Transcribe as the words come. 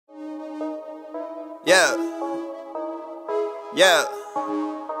Yeah. Yeah.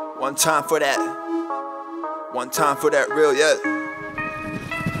 One time for that. One time for that real, yeah.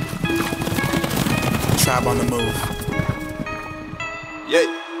 Tribe on the move.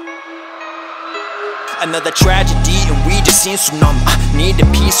 Yeah. Another tragedy and we just seem so numb. Need a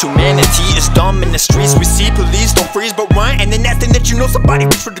peace, humanity is dumb. In the streets we see police don't freeze but run. And the next thing that you know, somebody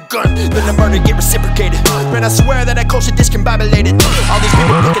reach for the gun. Then the murder get reciprocated. Man, I swear that culture discombobulated. All these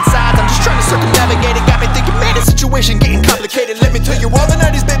people picking sides, I'm just trying to circumnavigate it. Got me thinking, man, the situation getting complicated. Let me tell you, all the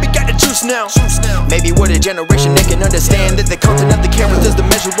 90s, baby, got the juice now. Maybe we're the generation that can understand that the content of the cameras is the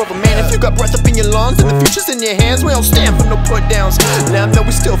measure of a man. If you got breath up in your lungs and the future's in your hands, we don't stand for no put downs. Now I know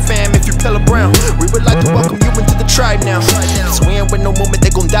we still fam if you Pella Brown. We would like to welcome you into the tribe now. Cause we ain't with no moment they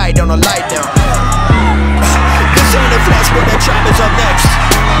gon' die down or lie down. This ain't a flash, but the tribe is up next.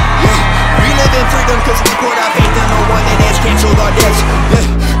 Yeah. We live in freedom cause we put our faith in no one that has canceled our debts. Yeah.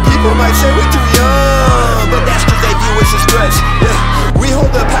 People might say we're too young, but that's cause they view us as threats. Yeah. We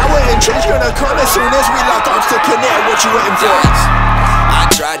hold the power and change gonna come as soon as we lock arms to connect. What you waiting for? I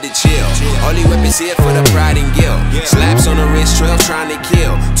tried to chill, only weapons here for the pride and guilt. Slaps on the wrist, trail trying to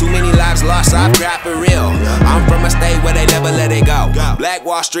kill. Too many lives lost, I've cried for real. I'm from a state where they never let it go. Black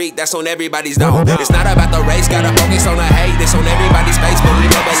Wall Street, that's on everybody's dome. It's not about the race, gotta focus on the hate. It's on everybody's face, but we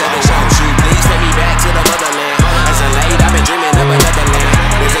never let it show. Shoot, please take me back to the motherland. As a late, I've been dreaming of another land.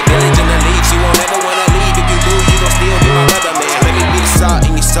 There's a village in the leaves, you won't ever wanna leave. If you do, you gon' still be my brother, man. Let me be the salt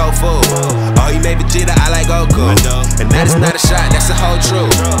in your soul food. Oh, you made Vegeta, I like Goku. And that is not a shot, that's the whole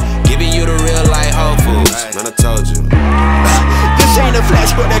truth. Giving you the real life Whole Foods. Man, I told you. This ain't a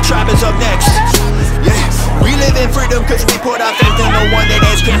flash, but the tribe is up next. Yeah, we live in freedom cause we put our faith in no one that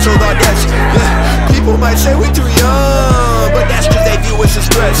has canceled our debts. Yeah, people might say we're too young, but that's cause they view us as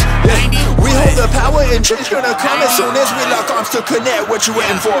threats. Yeah, we hold the power and change gonna come as soon as we lock arms to connect. What you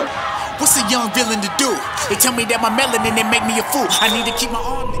waiting for? What's a young villain to do? They tell me that my melanin they make me a fool. I need to keep my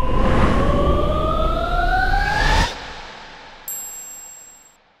arm.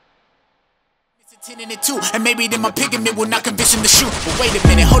 And maybe then my pigment will not convince him to shoot. But wait a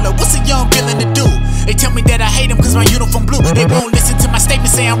minute, hold up, what's a young villain to do? They tell me that I hate him cause my uniform blue. They won't listen to my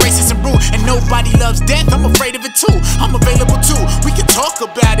statements, say I'm racist and rude. And nobody loves death, I'm afraid of it too. I'm available too, we can talk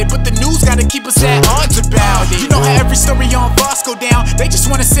about it, but the news gotta keep us at odds about it. You know how every story on Voss go down, they just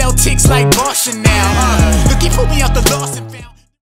wanna sell ticks like Boston now. Look, he pulled me out the lost and found.